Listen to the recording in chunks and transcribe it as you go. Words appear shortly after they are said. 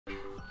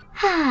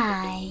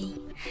Hi!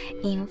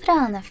 In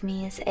front of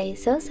me is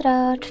ASUS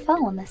ROG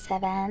Phone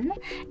 7,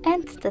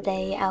 and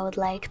today I would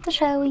like to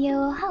show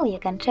you how you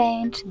can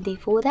change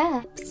default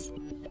apps.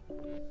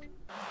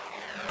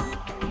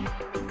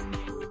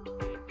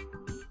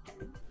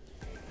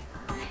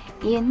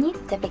 You need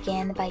to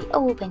begin by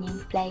opening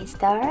Play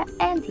Store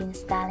and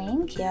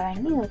installing your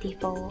new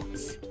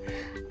defaults.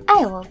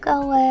 I will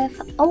go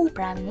with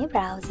Opera Mini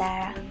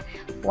Browser.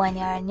 When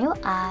your new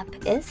app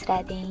is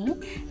ready,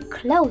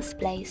 close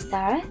Play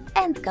Store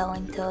and go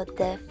into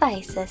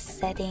Devices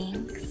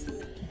settings.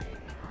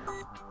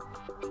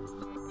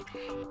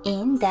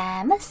 In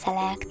them,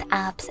 select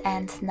Apps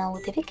and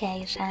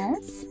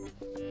Notifications.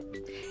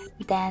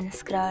 Then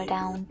scroll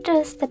down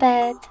just a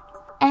bit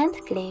and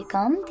click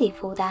on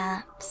Default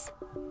Apps.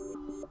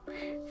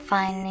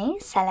 Finally,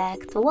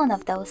 select one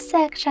of those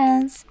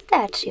sections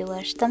that you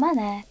wish to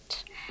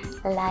manage,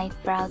 like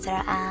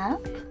Browser app,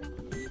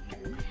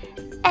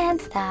 and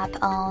tap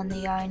on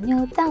your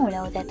new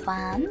downloaded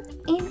one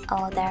in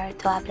order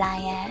to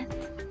apply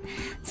it.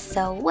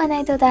 So when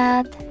I do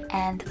that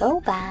and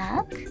go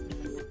back,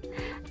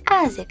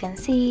 as you can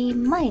see,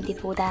 my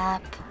default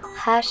app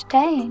has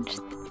changed.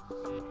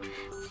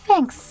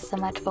 Thanks so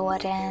much for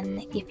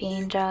watching. If you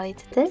enjoyed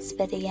this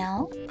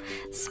video,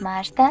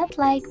 smash that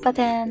like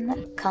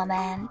button,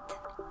 comment,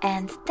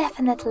 and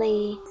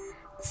definitely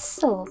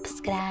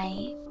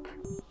subscribe.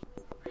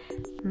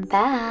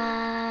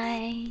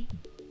 Bye!